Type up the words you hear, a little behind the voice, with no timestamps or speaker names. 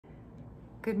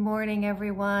Good morning,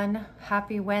 everyone.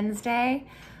 Happy Wednesday.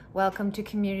 Welcome to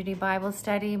Community Bible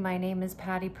Study. My name is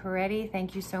Patty Peretti.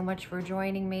 Thank you so much for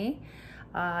joining me.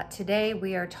 Today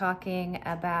we are talking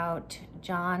about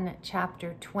John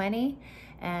chapter 20,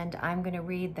 and I'm going to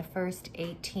read the first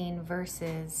 18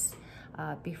 verses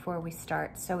before we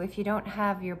start. So if you don't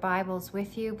have your Bibles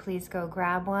with you, please go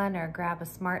grab one or grab a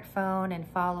smartphone and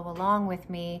follow along with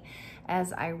me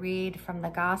as I read from the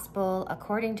Gospel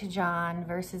according to John,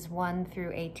 verses 1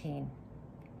 through 18.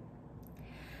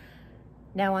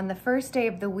 Now on the first day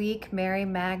of the week, Mary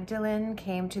Magdalene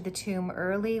came to the tomb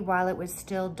early while it was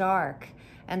still dark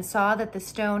and saw that the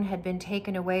stone had been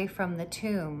taken away from the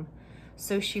tomb.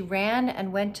 So she ran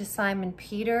and went to Simon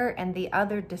Peter and the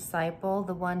other disciple,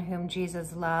 the one whom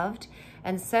Jesus loved,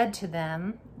 and said to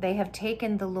them, "They have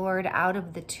taken the Lord out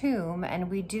of the tomb, and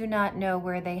we do not know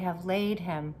where they have laid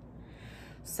him."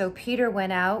 So Peter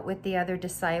went out with the other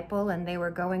disciple, and they were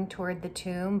going toward the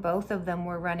tomb. Both of them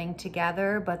were running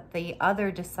together, but the other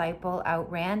disciple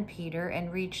outran Peter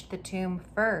and reached the tomb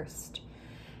first.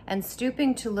 And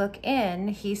stooping to look in,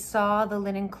 he saw the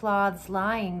linen cloths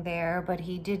lying there, but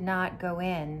he did not go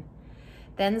in.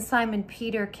 Then Simon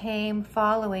Peter came,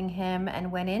 following him,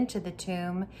 and went into the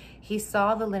tomb. He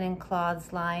saw the linen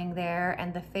cloths lying there,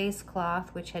 and the face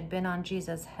cloth which had been on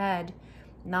Jesus' head,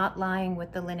 not lying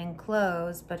with the linen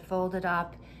clothes, but folded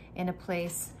up in a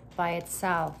place by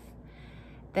itself.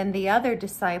 Then the other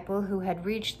disciple, who had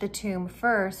reached the tomb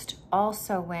first,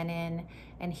 also went in,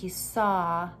 and he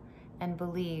saw and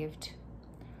believed.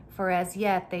 For as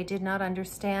yet they did not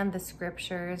understand the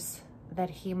scriptures that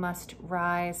he must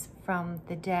rise from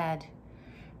the dead.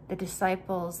 Then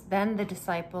the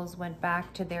disciples went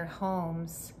back to their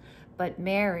homes, but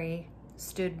Mary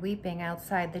stood weeping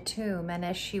outside the tomb, and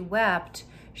as she wept,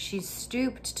 she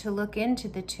stooped to look into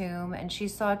the tomb, and she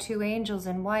saw two angels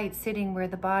in white sitting where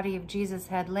the body of Jesus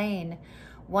had lain,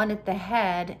 one at the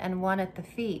head and one at the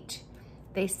feet.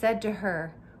 They said to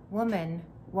her, "Woman,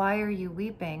 why are you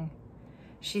weeping?"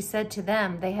 She said to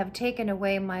them, "They have taken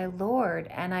away my Lord,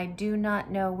 and I do not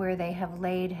know where they have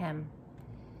laid him."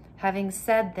 Having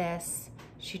said this,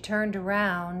 she turned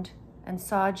around and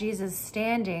saw Jesus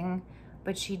standing,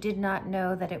 but she did not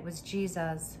know that it was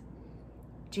Jesus.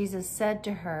 Jesus said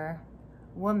to her,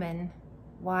 "Woman,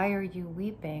 why are you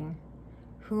weeping?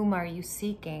 Whom are you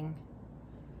seeking?"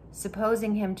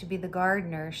 Supposing him to be the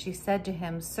gardener, she said to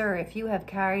him, "Sir, if you have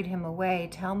carried him away,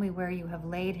 tell me where you have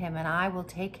laid him, and I will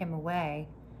take him away."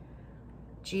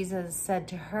 Jesus said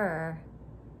to her,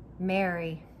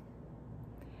 "Mary."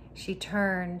 She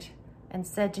turned and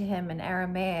said to him in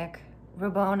Aramaic,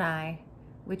 "Rabboni,"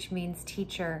 which means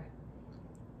teacher.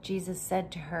 Jesus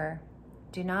said to her,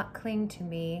 "Do not cling to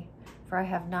me, for I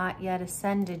have not yet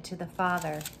ascended to the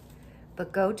Father.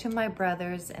 But go to my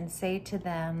brothers and say to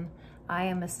them, I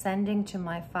am ascending to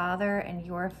my Father and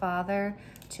your Father,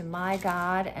 to my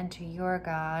God and to your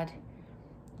God."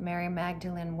 Mary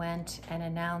Magdalene went and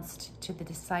announced to the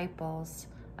disciples,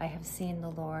 "I have seen the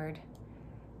Lord,"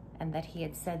 and that he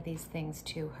had said these things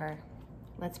to her.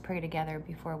 Let's pray together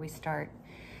before we start.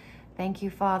 Thank you,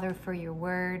 Father, for your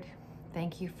word.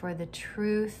 Thank you for the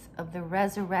truth of the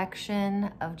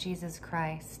resurrection of Jesus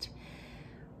Christ.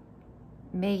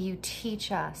 May you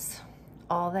teach us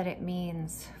all that it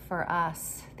means for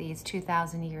us these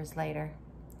 2,000 years later.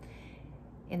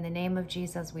 In the name of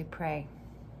Jesus we pray.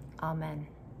 Amen.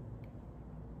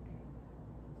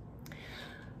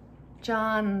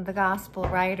 John, the gospel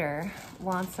writer,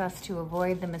 wants us to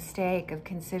avoid the mistake of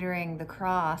considering the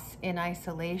cross in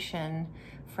isolation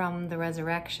from the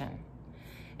resurrection.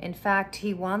 In fact,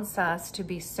 he wants us to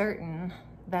be certain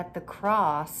that the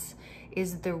cross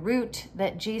is the route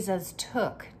that Jesus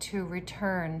took to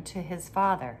return to his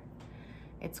Father.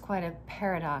 It's quite a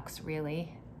paradox,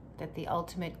 really, that the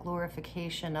ultimate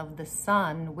glorification of the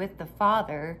Son with the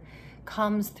Father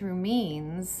comes through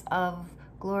means of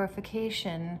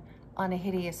glorification on a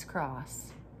hideous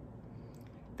cross.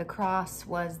 The cross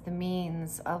was the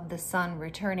means of the Son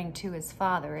returning to his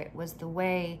Father. It was the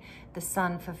way the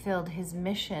Son fulfilled his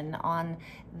mission on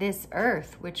this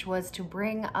earth, which was to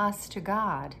bring us to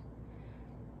God.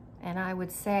 And I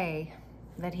would say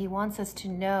that he wants us to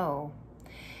know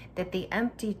that the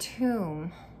empty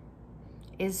tomb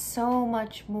is so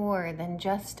much more than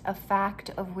just a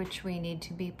fact of which we need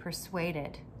to be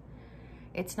persuaded.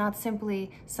 It's not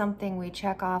simply something we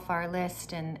check off our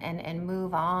list and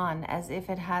move on as if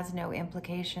it has no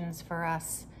implications for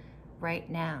us right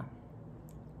now.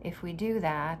 If we do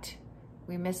that,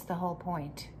 we miss the whole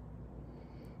point.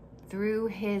 Through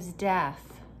his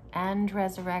death and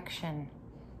resurrection,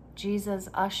 Jesus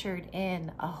ushered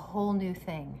in a whole new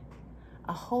thing,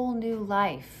 a whole new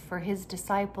life for his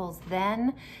disciples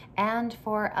then and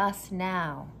for us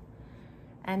now.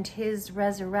 And his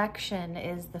resurrection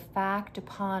is the fact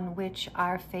upon which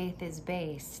our faith is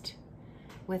based.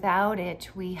 Without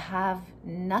it, we have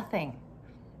nothing.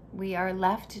 We are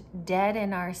left dead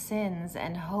in our sins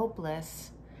and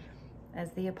hopeless.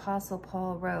 As the Apostle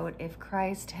Paul wrote, if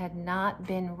Christ had not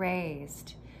been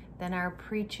raised, then our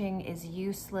preaching is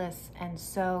useless, and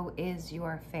so is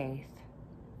your faith.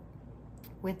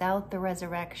 Without the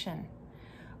resurrection,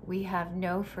 we have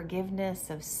no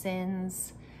forgiveness of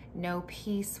sins, no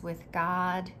peace with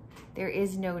God. There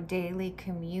is no daily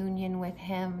communion with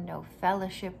him, no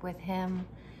fellowship with him.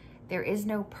 There is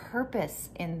no purpose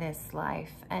in this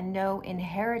life and no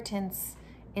inheritance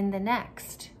in the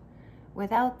next.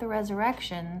 Without the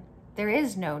resurrection, there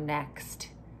is no next.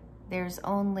 There's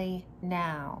only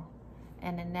now,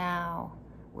 and a now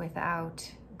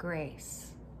without grace.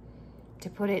 To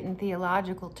put it in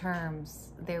theological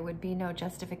terms, there would be no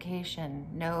justification,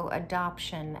 no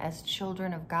adoption as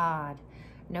children of God,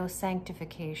 no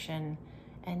sanctification,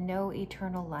 and no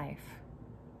eternal life.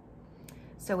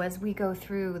 So as we go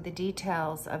through the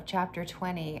details of chapter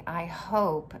 20, I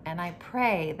hope and I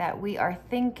pray that we are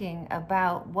thinking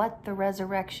about what the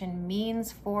resurrection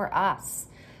means for us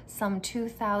some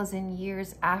 2,000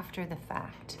 years after the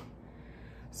fact.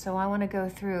 So I want to go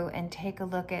through and take a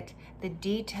look at the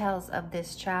details of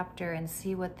this chapter and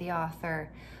see what the author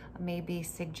may be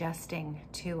suggesting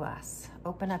to us.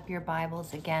 Open up your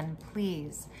Bibles again,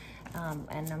 please.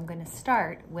 And I'm going to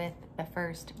start with the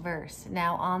first verse.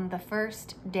 Now, on the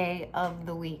first day of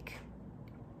the week,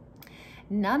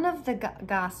 none of the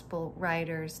gospel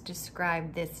writers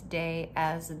describe this day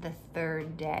as the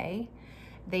third day.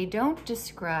 They don't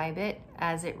describe it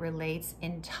as it relates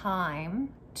in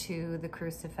time to the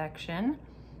crucifixion,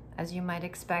 as you might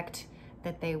expect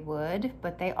that they would,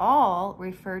 but they all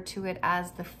refer to it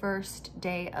as the first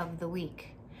day of the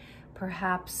week,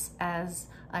 perhaps as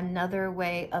another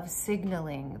way of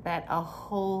signaling that a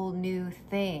whole new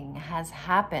thing has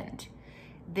happened.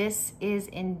 This is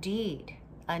indeed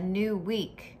a new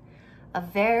week, a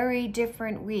very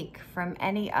different week from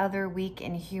any other week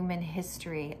in human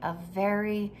history, a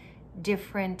very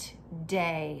different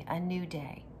day, a new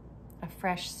day. A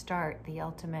fresh start, the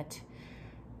ultimate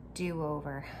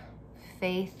do-over.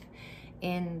 Faith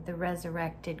in the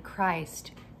resurrected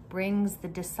Christ brings the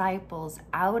disciples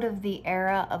out of the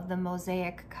era of the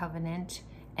Mosaic covenant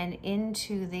and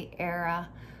into the era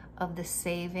of the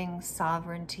saving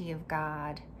sovereignty of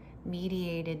God,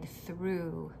 mediated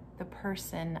through the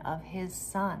person of his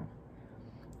Son.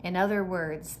 In other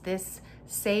words, this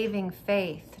saving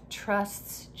faith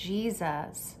trusts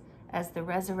Jesus as the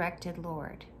resurrected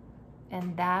Lord.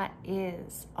 And that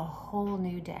is a whole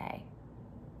new day.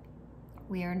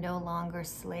 We are no longer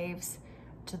slaves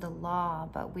to the law,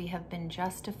 but we have been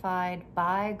justified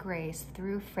by grace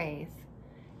through faith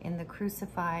in the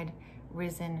crucified,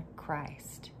 risen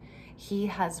Christ. He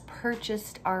has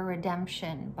purchased our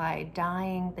redemption by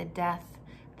dying the death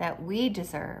that we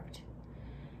deserved.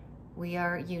 We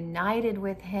are united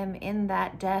with him in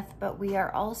that death, but we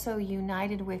are also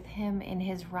united with him in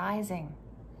his rising.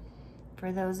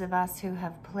 For those of us who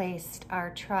have placed our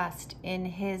trust in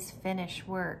his finished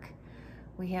work,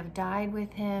 we have died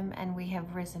with him and we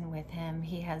have risen with him.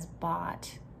 He has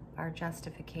bought our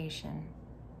justification.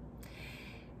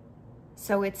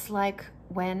 So it's like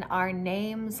when our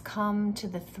names come to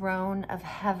the throne of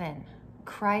heaven,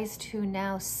 Christ, who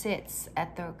now sits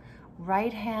at the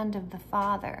right hand of the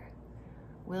Father,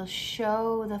 will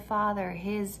show the Father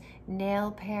his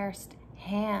nail-pierced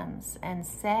hands and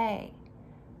say,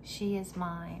 "She is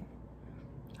mine.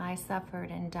 I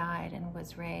suffered and died and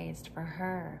was raised for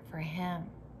her, for him."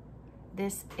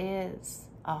 This is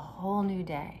a whole new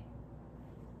day,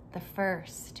 the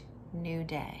first new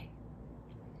day.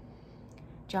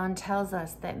 John tells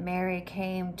us that Mary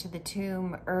came to the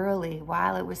tomb early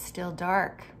while it was still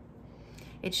dark.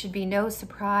 It should be no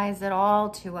surprise at all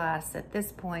to us at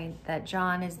this point that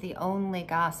John is the only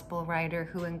gospel writer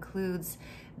who includes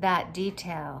that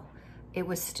detail. It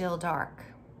was still dark.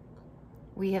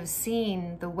 We have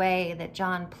seen the way that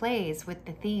John plays with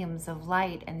the themes of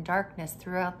light and darkness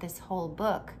throughout this whole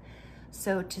book.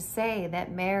 So to say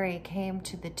that Mary came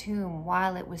to the tomb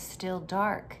while it was still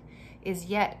dark is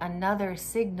yet another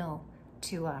signal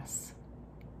to us.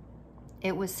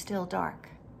 It was still dark,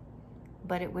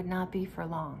 but it would not be for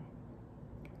long.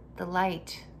 The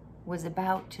light was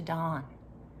about to dawn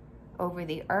over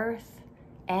the earth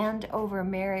and over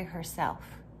Mary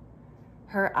herself.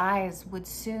 Her eyes would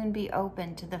soon be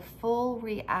open to the full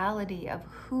reality of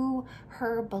who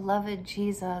her beloved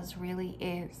Jesus really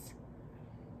is.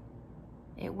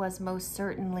 it was most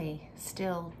certainly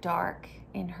still dark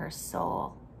in her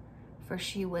soul, for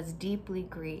she was deeply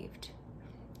grieved.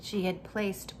 She had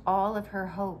placed all of her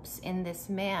hopes in this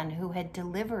man who had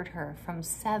delivered her from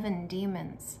 7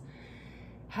 demons,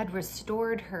 had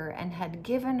restored her, and had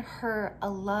given her a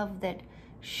love that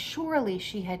surely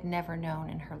she had never known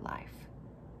in her life.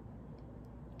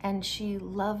 And she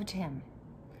loved him,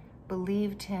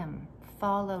 believed him,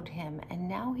 followed him, and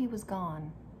now he was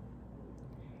gone.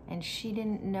 And she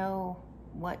didn't know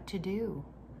what to do,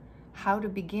 how to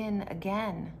begin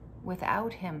again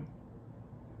without him.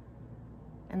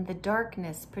 And the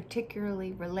darkness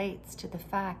particularly relates to the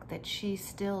fact that she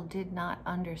still did not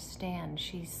understand.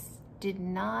 She did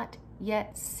not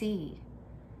yet see,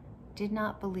 did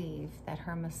not believe that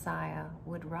her Messiah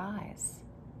would rise.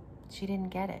 She didn't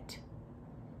get it.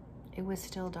 It was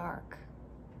still dark.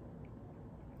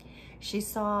 She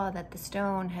saw that the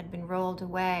stone had been rolled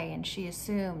away, and she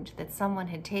assumed that someone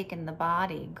had taken the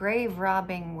body. Grave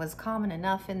robbing was common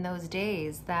enough in those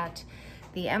days that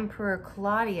the Emperor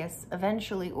Claudius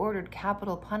eventually ordered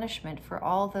capital punishment for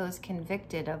all those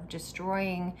convicted of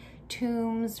destroying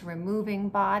tombs, removing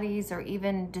bodies, or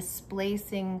even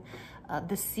displacing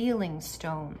the ceiling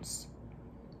stones.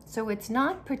 So it's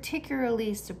not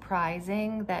particularly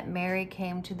surprising that Mary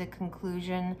came to the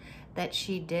conclusion that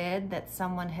she did, that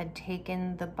someone had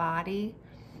taken the body.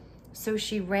 So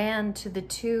she ran to the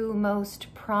 2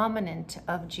 most prominent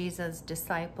of Jesus'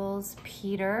 disciples,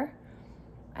 Peter,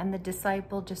 and the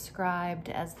disciple described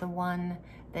as the one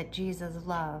that Jesus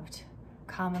loved,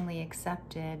 commonly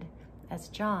accepted as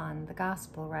John, the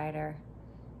gospel writer.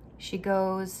 She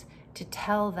goes to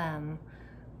tell them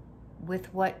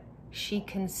with what she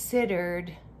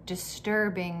considered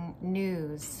disturbing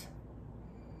news.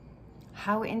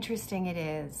 How interesting it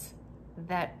is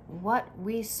that what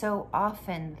we so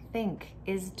often think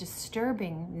is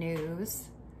disturbing news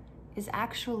is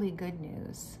actually good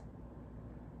news,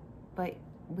 but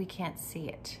we can't see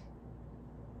it.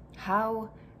 How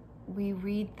we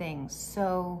read things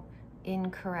so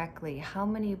incorrectly, how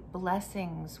many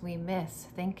blessings we miss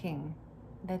thinking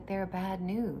that they're bad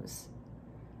news.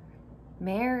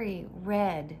 Mary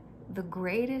read the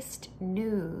greatest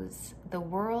news the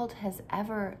world has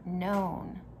ever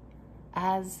known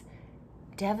as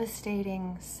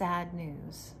devastating, sad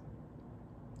news.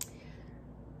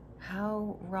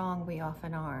 How wrong we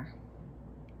often are.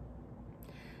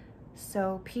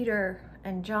 So Peter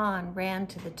and John ran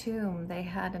to the tomb. They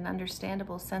had an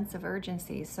understandable sense of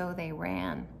urgency, so they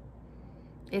ran.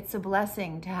 It's a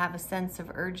blessing to have a sense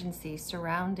of urgency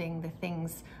surrounding the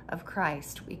things of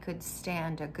Christ. We could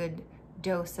stand a good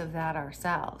dose of that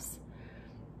ourselves.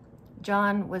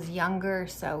 John was younger,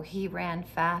 so he ran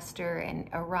faster and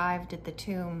arrived at the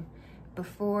tomb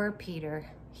before Peter.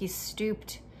 He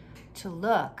stooped to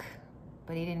look,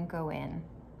 but he didn't go in.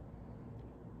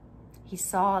 He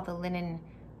saw the linen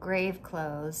grave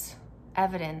clothes,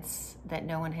 evidence that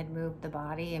no one had moved the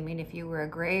body. I mean, if you were a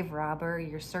grave robber,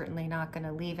 you're certainly not going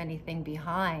to leave anything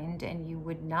behind, and you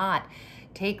would not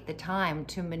take the time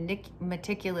to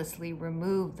meticulously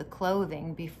remove the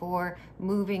clothing before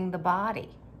moving the body.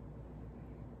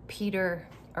 Peter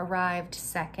arrived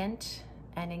second,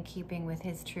 and in keeping with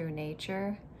his true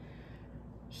nature,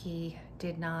 he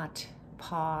did not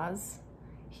pause.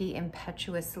 He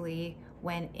impetuously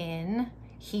went in.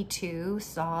 He too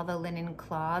saw the linen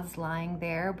cloths lying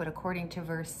there, but according to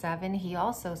verse 7, he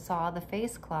also saw the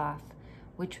face cloth,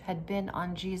 which had been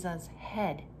on Jesus'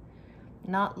 head,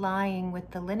 not lying with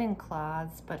the linen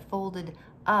cloths, but folded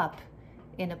up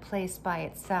in a place by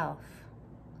itself.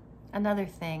 Another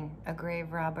thing a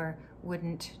grave robber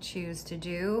wouldn't choose to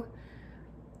do.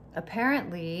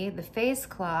 Apparently, the face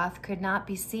cloth could not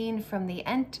be seen from the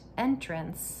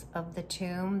entrance of the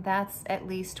tomb. That's at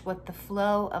least what the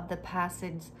flow of the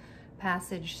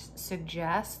passage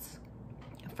suggests.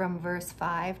 From verse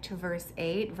 5 to verse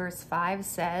 8, verse 5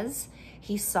 says,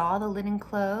 he saw the linen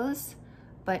clothes,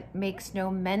 but makes no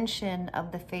mention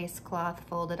of the face cloth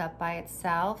folded up by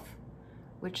itself,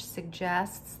 which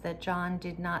suggests that John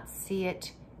did not see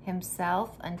it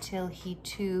himself until he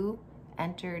too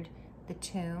entered the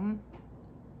tomb.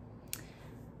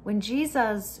 When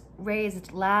Jesus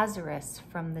raised Lazarus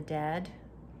from the dead,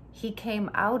 he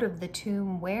came out of the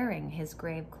tomb wearing his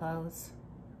grave clothes,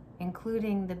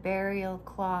 including the burial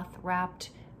cloth wrapped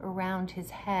around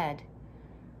his head.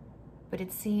 But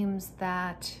it seems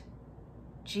that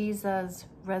Jesus'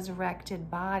 resurrected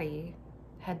body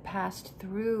had passed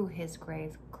through his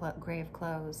grave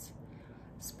clothes,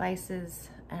 spices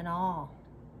and all.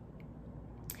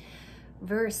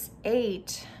 Verse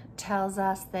 8 tells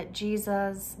us that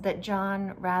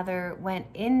John went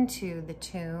into the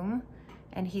tomb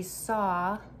and he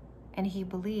saw and he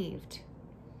believed.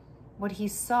 What he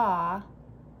saw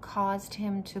caused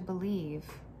him to believe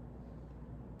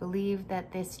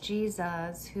that this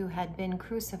Jesus who had been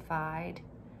crucified,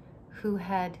 who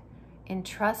had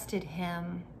entrusted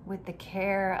him with the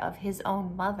care of his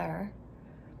own mother,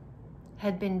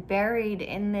 had been buried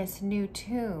in this new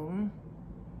tomb,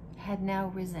 had now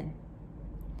risen.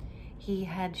 He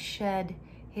had shed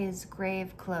his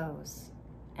grave clothes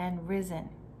and risen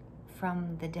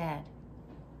from the dead.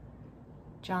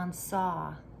 John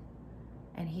saw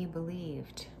and he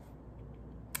believed.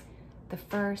 The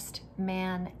first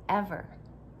man ever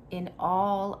in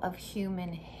all of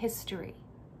human history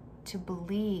to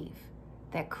believe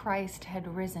that Christ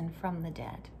had risen from the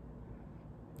dead.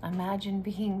 Imagine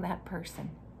being that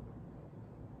person.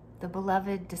 The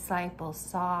beloved disciples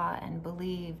saw and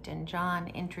believed, and John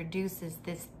introduces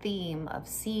this theme of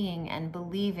seeing and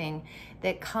believing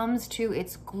that comes to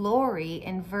its glory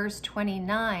in verse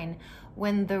 29,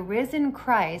 when the risen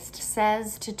Christ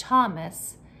says to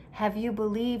Thomas, "Have you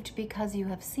believed because you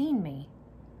have seen me?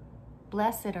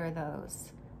 Blessed are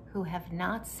those who have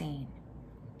not seen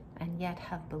and yet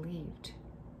have believed."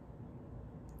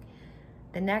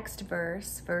 The next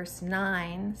verse, verse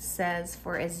 9, says,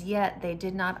 "For as yet they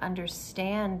did not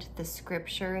understand the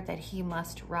scripture that he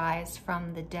must rise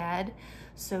from the dead.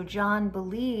 So John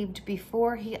believed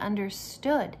before he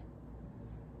understood."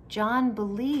 John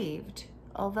believed,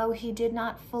 although he did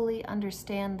not fully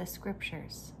understand the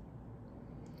scriptures.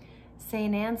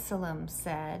 St. Anselm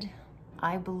said,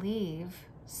 "I believe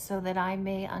so that I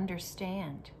may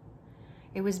understand."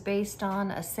 It was based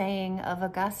on a saying of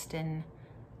Augustine,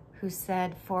 who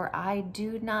said, "For I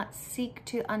do not seek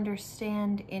to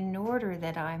understand in order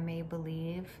that I may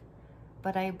believe,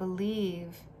 but I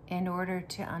believe in order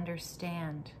to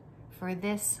understand. For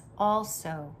this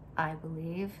also I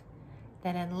believe,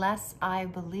 that unless I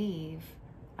believe,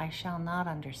 I shall not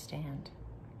understand."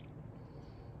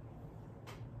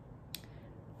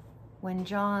 When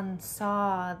John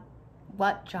saw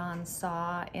what John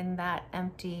saw in that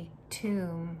empty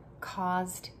tomb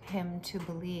caused him to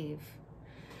believe.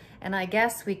 And I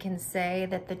guess we can say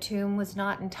that the tomb was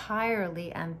not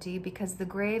entirely empty because the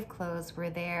grave clothes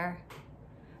were there,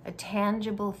 a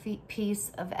tangible piece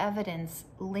of evidence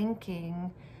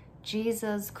linking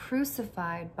Jesus'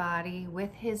 crucified body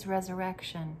with his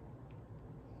resurrection.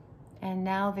 And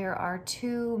now there are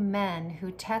two men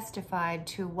who testified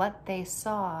to what they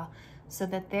saw so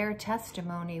that their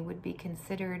testimony would be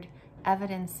considered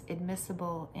evidence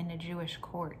admissible in a Jewish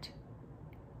court.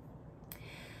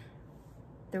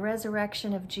 The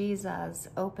resurrection of Jesus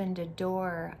opened a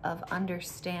door of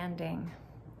understanding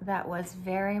that was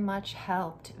very much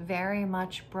helped, very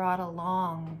much brought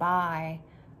along by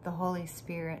the Holy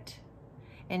Spirit.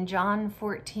 In John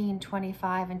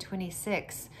 14:25 and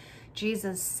 26,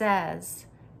 Jesus says,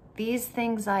 "These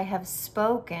things I have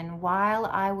spoken while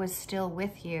I was still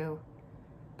with you,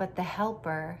 but the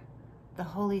Helper, the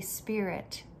Holy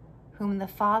Spirit, whom the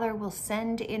Father will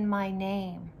send in my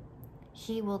name,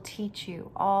 he will teach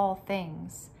you all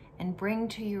things and bring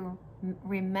to your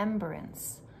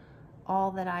remembrance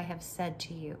all that I have said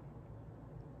to you."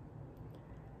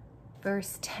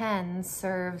 Verse 10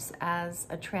 serves as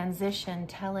a transition,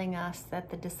 telling us that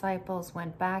the disciples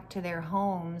went back to their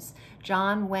homes.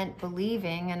 John went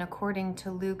believing, and according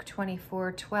to Luke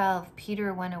 24:12,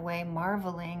 Peter went away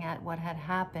marveling at what had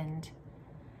happened.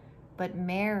 But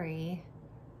Mary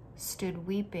stood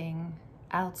weeping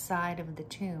outside of the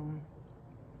tomb.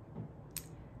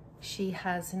 She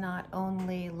has not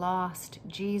only lost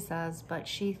Jesus, but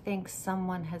she thinks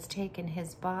someone has taken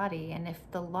his body. And if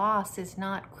the loss is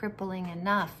not crippling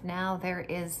enough, now there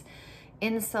is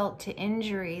insult to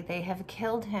injury. They have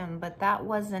killed him, but that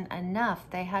wasn't enough.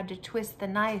 They had to twist the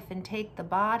knife and take the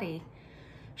body.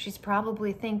 She's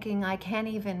probably thinking, I can't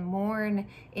even mourn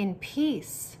in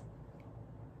peace.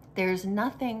 There's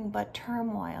nothing but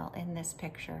turmoil in this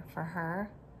picture for her.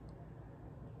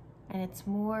 And it's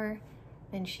more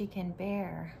than she can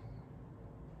bear.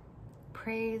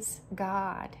 Praise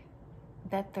God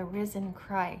that the risen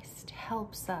Christ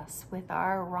helps us with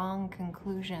our wrong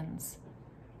conclusions.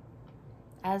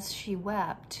 As she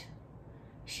wept,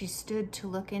 she stood to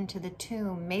look into the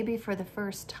tomb, maybe for the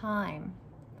first time,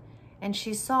 and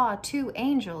she saw two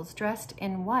angels dressed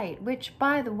in white, which,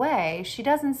 by the way, she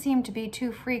doesn't seem to be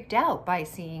too freaked out by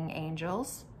seeing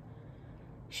angels.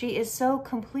 She is so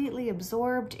completely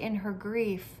absorbed in her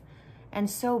grief and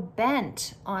so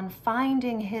bent on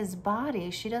finding his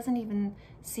body, she doesn't even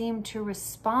seem to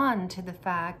respond to the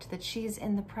fact that she's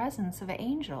in the presence of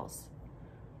angels.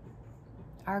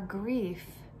 Our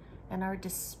grief and our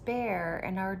despair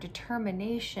and our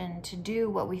determination to do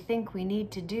what we think we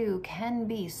need to do can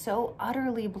be so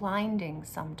utterly blinding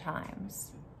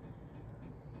sometimes.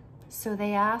 So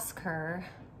they ask her,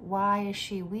 why is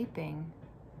she weeping?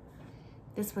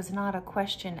 This was not a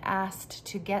question asked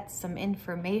to get some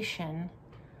information.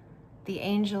 The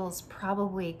angels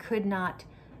probably could not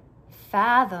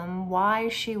fathom why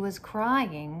she was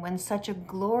crying when such a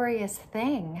glorious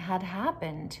thing had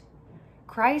happened.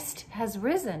 Christ has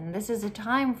risen. This is a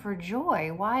time for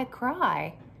joy. Why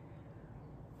cry?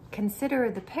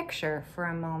 Consider the picture for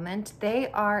a moment.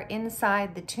 They are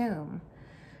inside the tomb.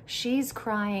 She's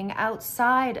crying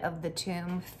outside of the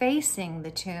tomb, facing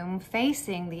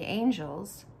the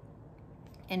angels.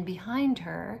 And behind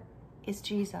her is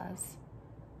Jesus,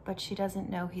 but she doesn't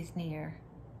know he's near.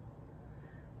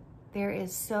 There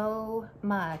is so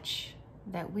much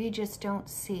that we just don't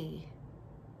see.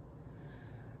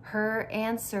 Her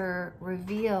answer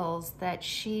reveals that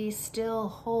she still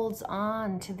holds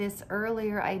on to this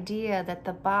earlier idea that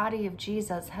the body of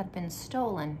Jesus had been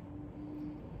stolen.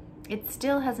 It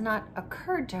still has not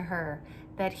occurred to her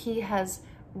that he has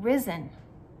risen.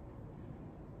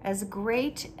 As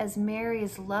great as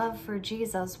Mary's love for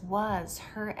Jesus was,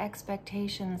 her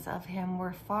expectations of him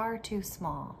were far too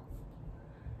small,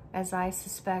 as I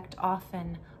suspect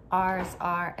often ours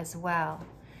are as well.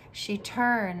 She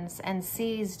turns and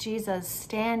sees Jesus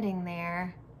standing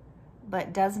there,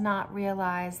 but does not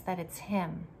realize that it's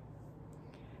him.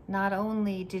 Not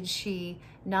only did she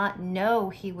not know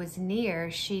he was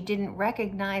near, she didn't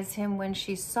recognize him when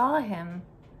she saw him,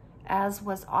 as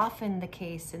was often the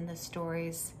case in the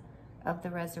stories of the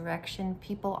resurrection.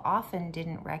 People often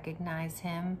didn't recognize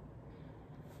him.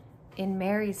 In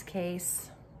Mary's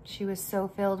case, she was so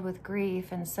filled with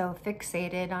grief and so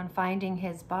fixated on finding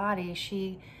his body,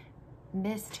 she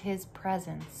missed his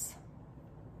presence.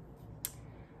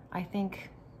 I think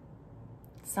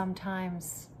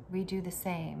sometimes we do the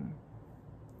same.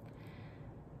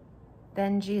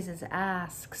 Then Jesus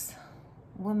asks,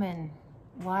 "Woman,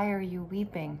 why are you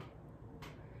weeping?"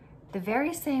 The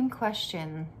very same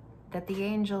question that the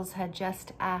angels had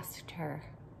just asked her.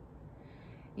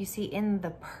 You see, in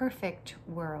the perfect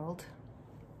world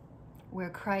where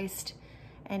Christ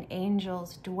and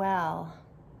angels dwell,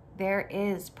 there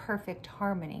is perfect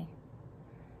harmony.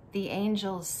 The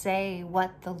angels say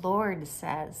what the Lord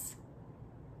says.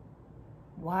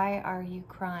 Why are you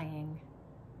crying?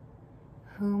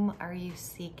 Whom are you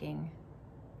seeking?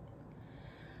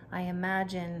 I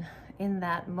imagine in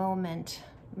that moment,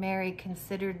 Mary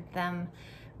considered them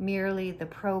merely the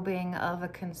probing of a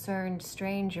concerned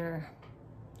stranger.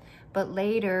 But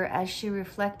later, as she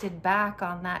reflected back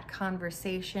on that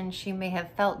conversation, she may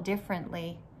have felt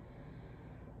differently.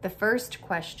 The first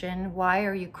question, why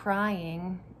are you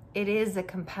crying? It is a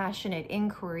compassionate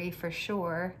inquiry for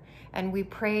sure, and we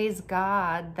praise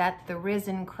God that the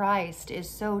risen Christ is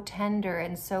so tender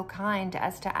and so kind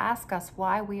as to ask us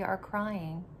why we are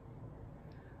crying,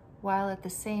 while at the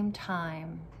same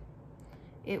time,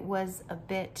 it was a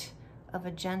bit of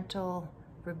a gentle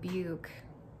rebuke.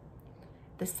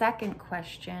 The second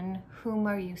question, whom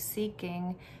are you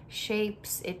seeking,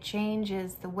 it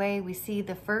changes the way we see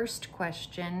the first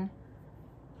question.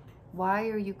 Why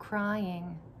are you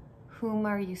crying? Whom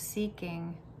are you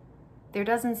seeking? There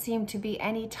doesn't seem to be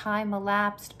any time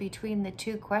elapsed between the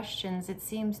two questions. It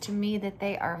seems to me that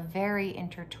they are very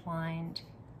intertwined.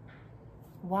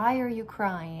 Why are you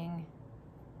crying?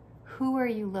 Who are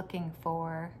you looking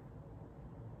for?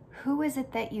 Who is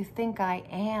it that you think I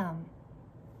am?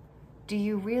 Do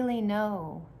you really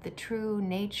know the true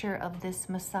nature of this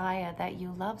Messiah that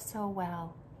you love so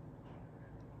well?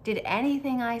 Did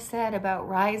anything I said about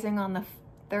rising on the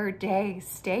third day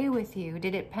stay with you?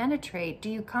 Did it penetrate? Do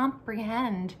you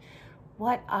comprehend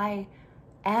what I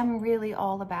am really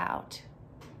all about?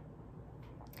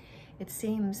 It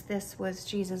seems this was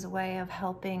Jesus' way of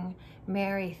helping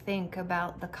Mary think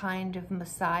about the kind of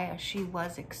Messiah she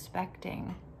was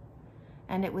expecting.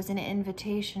 And it was an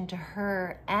invitation to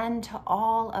her and to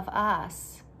all of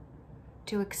us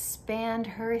to expand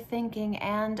her thinking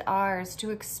and ours, to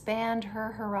expand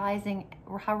her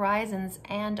horizons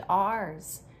and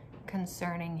ours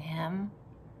concerning him.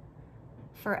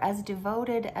 For as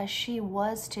devoted as she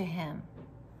was to him,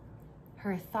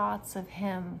 her thoughts of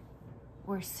him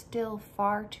were still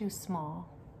far too small.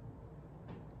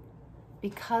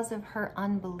 Because of her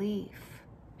unbelief,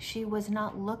 she was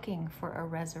not looking for a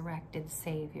resurrected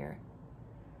Savior.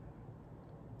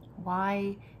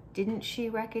 Why didn't she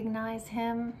recognize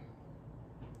him?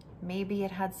 Maybe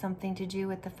it had something to do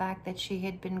with the fact that she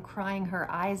had been crying her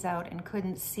eyes out and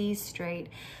couldn't see straight,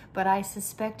 but I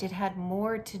suspect it had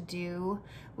more to do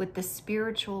with the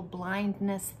spiritual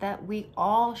blindness that we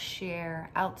all share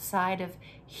outside of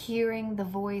hearing the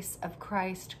voice of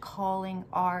Christ calling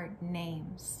our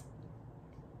names.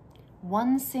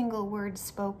 One single word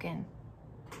spoken,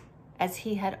 as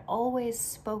he had always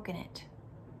spoken it,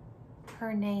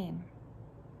 her name,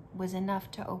 was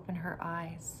enough to open her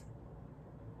eyes.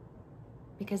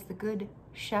 Because the good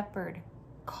shepherd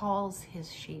calls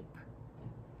his sheep,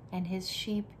 and his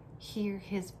sheep hear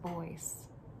his voice.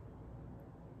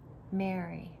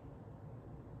 Mary,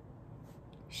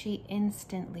 she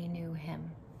instantly knew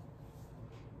him,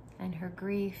 and her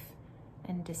grief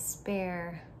and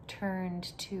despair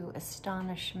turned to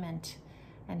astonishment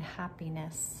and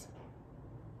happiness.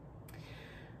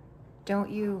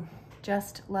 Don't you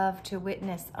just love to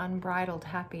witness unbridled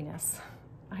happiness?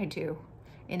 I do.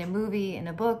 In a movie, in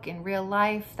a book, in real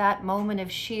life, that moment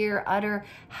of sheer, utter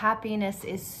happiness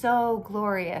is so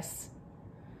glorious.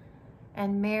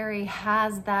 And Mary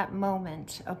has that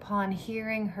moment. Upon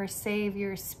hearing her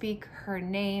Savior speak her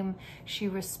name, she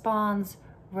responds,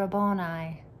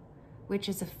 Rabboni, which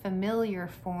is a familiar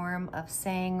form of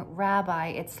saying rabbi.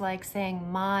 It's like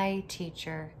saying my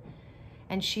teacher.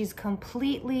 And she's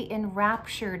completely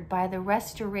enraptured by the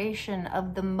restoration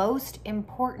of the most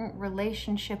important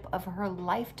relationship of her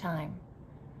lifetime.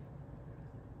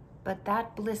 But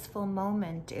that blissful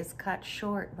moment is cut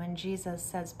short when Jesus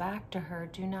says back to her,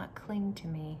 do not cling to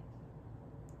me.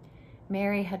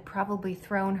 Mary had probably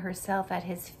thrown herself at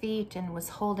his feet and was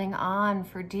holding on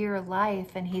for dear life,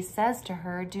 and he says to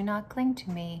her, do not cling to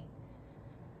me,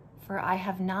 for I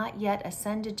have not yet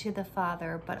ascended to the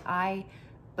Father,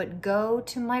 but go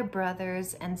to my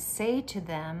brothers and say to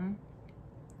them,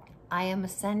 I am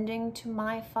ascending to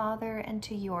my Father and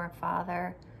to your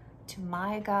Father, to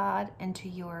my God and to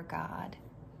your God.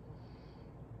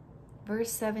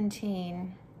 Verse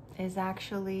 17 is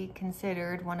actually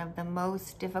considered one of the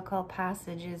most difficult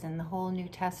passages in the whole New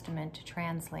Testament to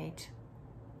translate.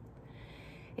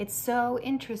 It's so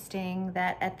interesting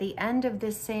that at the end of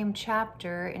this same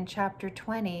chapter, in chapter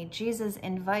 20, Jesus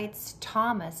invites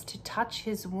Thomas to touch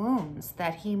his wounds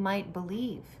that he might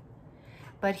believe.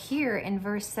 But here in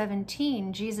verse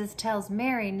 17, Jesus tells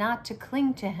Mary not to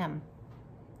cling to him.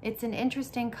 It's an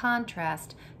interesting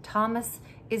contrast. Thomas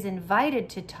is invited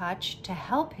to touch to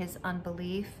help his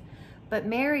unbelief, but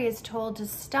Mary is told to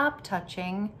stop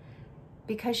touching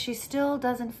because she still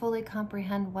doesn't fully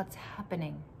comprehend what's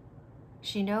happening.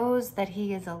 She knows that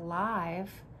he is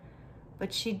alive,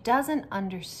 but she doesn't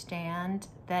understand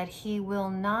that he will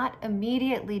not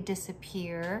immediately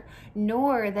disappear,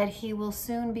 nor that he will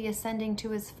soon be ascending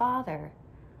to his Father,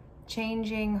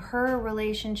 changing her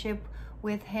relationship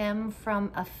with him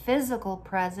from a physical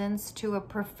presence to a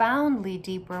profoundly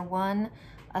deeper one,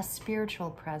 a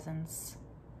spiritual presence.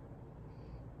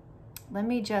 Let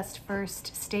me just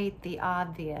first state the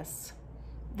obvious.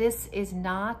 This is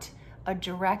not a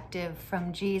directive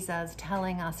from Jesus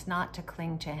telling us not to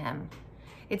cling to him.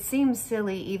 It seems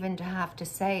silly even to have to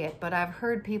say it, but I've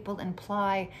heard people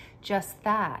imply just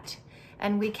that.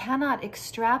 And we cannot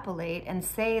extrapolate and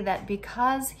say that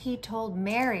because he told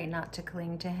Mary not to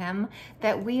cling to him,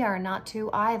 that we are not to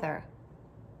either.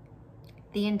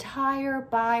 The entire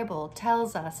Bible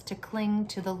tells us to cling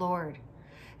to the Lord.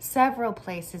 Several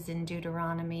places in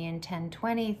Deuteronomy in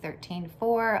 10:20,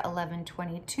 13:4,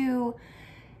 11:22,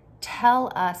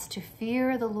 tell us to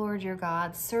fear the Lord your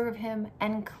God, serve him,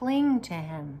 and cling to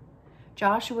him.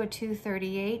 Joshua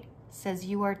 2:38 says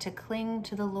you are to cling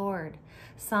to the Lord.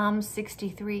 Psalm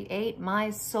 63:8, my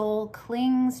soul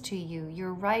clings to you.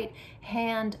 Your right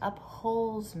hand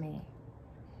upholds me.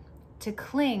 To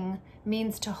cling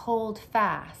means to hold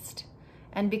fast.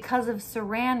 And because of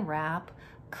Saran wrap,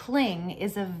 cling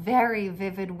is a very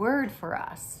vivid word for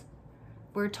us.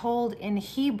 We're told in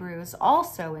Hebrews,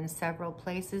 also in several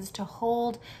places, to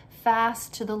hold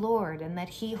fast to the Lord and that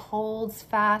he holds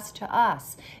fast to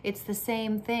us. It's the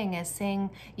same thing as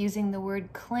using the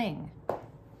word cling.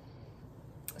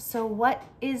 So what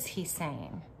is he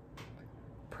saying?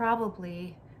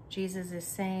 Probably Jesus is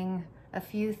saying a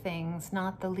few things,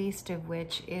 not the least of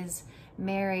which is,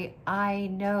 Mary, I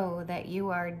know that you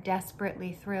are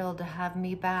desperately thrilled to have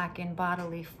me back in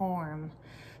bodily form.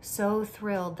 So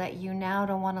thrilled that you now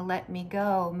don't want to let me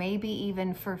go, maybe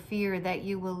even for fear that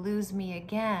you will lose me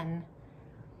again.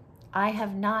 I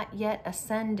have not yet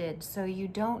ascended, so you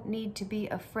don't need to be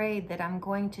afraid that I'm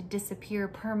going to disappear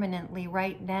permanently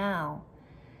right now.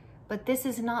 But this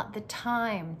is not the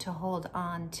time to hold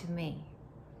on to me.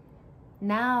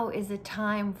 Now is a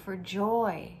time for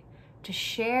joy, to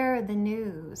share the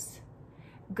news.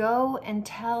 Go and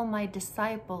tell my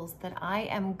disciples that I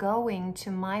am going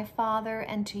to my Father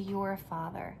and to your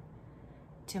Father,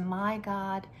 to my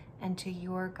God and to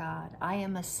your God. I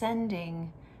am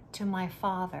ascending to my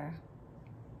Father.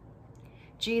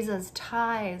 Jesus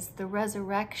ties the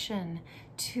resurrection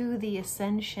to the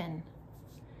ascension.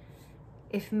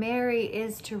 If Mary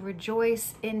is to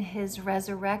rejoice in his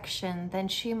resurrection, then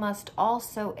she must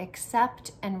also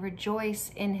accept and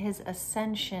rejoice in his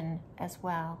ascension as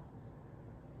well.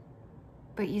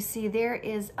 But you see, there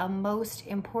is a most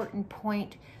important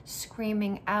point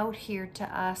screaming out here to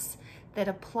us that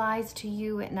applies to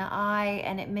you and I,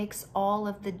 and it makes all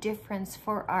of the difference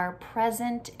for our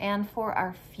present and for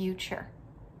our future.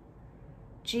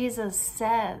 Jesus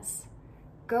says,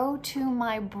 "Go to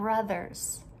my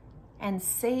brothers and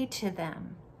say to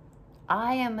them,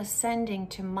 I am ascending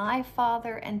to my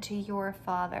Father and to your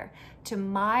Father, to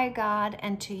my God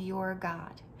and to your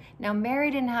God." Now, Mary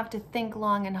didn't have to think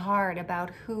long and hard about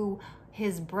who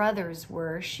his brothers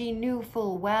were. She knew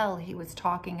full well he was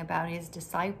talking about his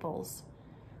disciples.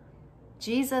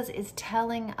 Jesus is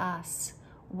telling us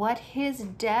what his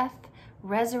death,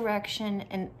 resurrection,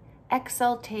 and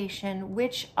exaltation,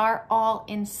 which are all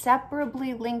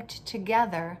inseparably linked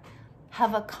together,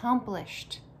 have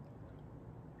accomplished.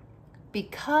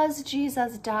 Because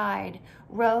Jesus died,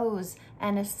 rose,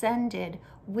 and ascended,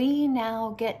 we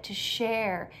now get to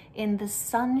share in the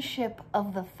sonship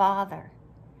of the Father.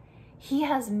 He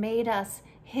has made us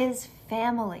his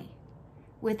family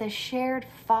with a shared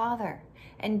Father,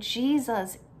 and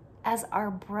Jesus as our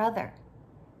brother.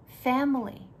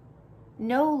 Family,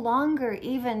 no longer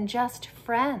even just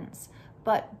friends,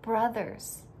 but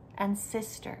brothers and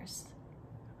sisters.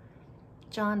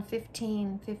 John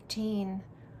 15:15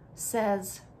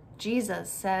 says, Jesus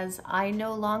says, "I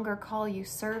no longer call you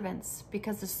servants,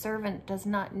 because a servant does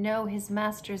not know his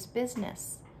master's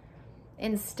business.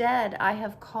 Instead, I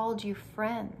have called you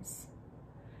friends."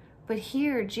 But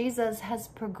here, Jesus has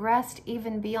progressed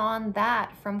even beyond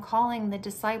that, from calling the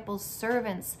disciples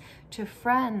servants to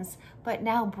friends, but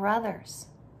now brothers.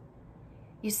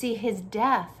 You see, his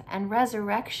death and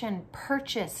resurrection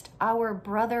purchased our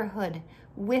brotherhood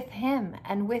with him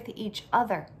and with each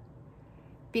other.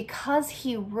 Because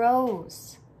he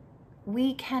rose,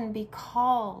 we can be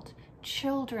called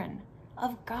children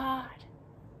of God.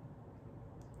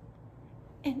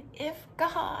 And if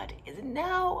God is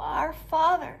now our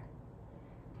Father,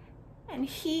 and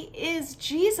he is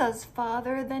Jesus'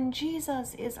 Father, then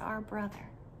Jesus is our brother.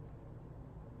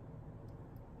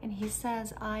 And he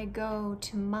says, "I go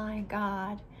to my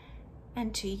God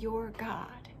and to your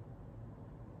God,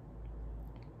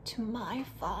 to my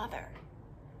Father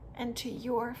and to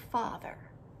your Father."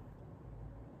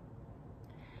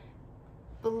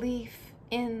 Belief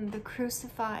in the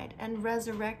crucified and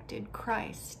resurrected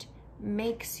Christ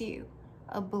makes you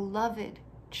a beloved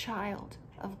child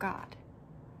of God.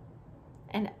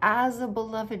 And as a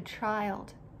beloved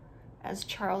child, as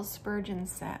Charles Spurgeon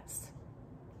says,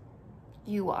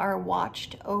 you are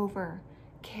watched over,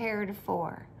 cared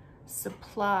for,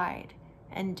 supplied,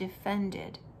 and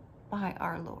defended by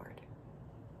our Lord.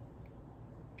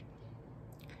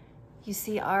 You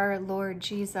see, our Lord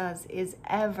Jesus is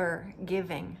ever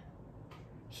giving.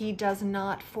 He does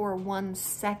not for 1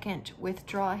 second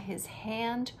withdraw his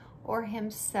hand or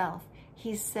himself.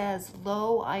 He says,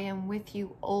 "Lo, I am with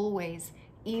you always,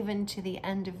 even to the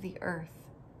end of the earth."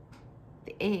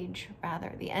 The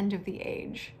end of the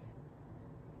age.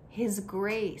 His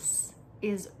grace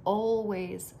is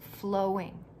always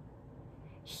flowing.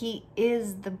 He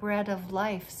is the bread of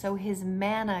life, so his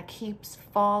manna keeps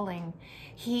falling.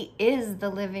 He is the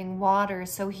living water,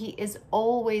 so he is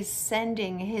always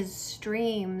sending his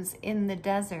streams in the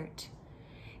desert.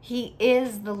 He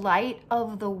is the light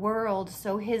of the world,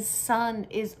 so his sun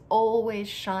is always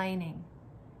shining,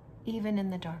 even in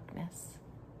the darkness.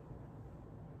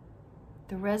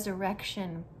 The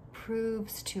resurrection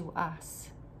proves to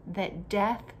us that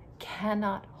death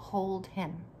cannot hold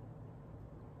him.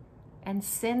 And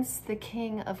since the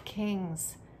King of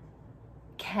Kings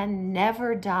can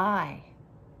never die,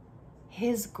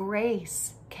 his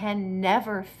grace can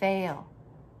never fail.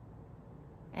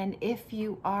 And if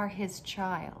you are his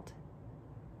child,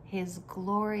 his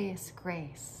glorious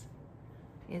grace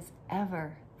is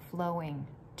ever flowing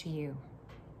to you.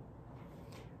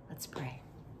 Let's pray.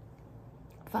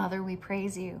 Father, we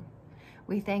praise you.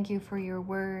 We thank you for your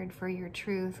word, for your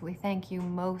truth. We thank you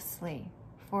mostly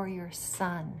for your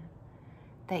Son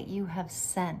that you have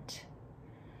sent,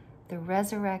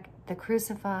 the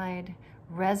crucified,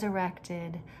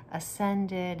 resurrected,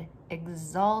 ascended,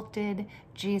 exalted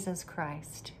Jesus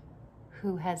Christ,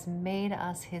 who has made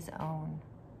us his own,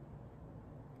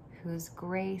 whose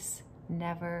grace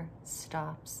never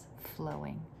stops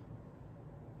flowing.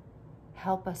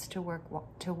 Help us to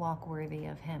walk worthy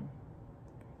of him.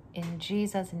 In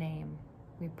Jesus' name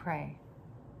we pray.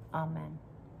 Amen.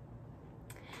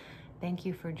 Thank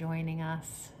you for joining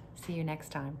us. See you next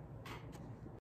time.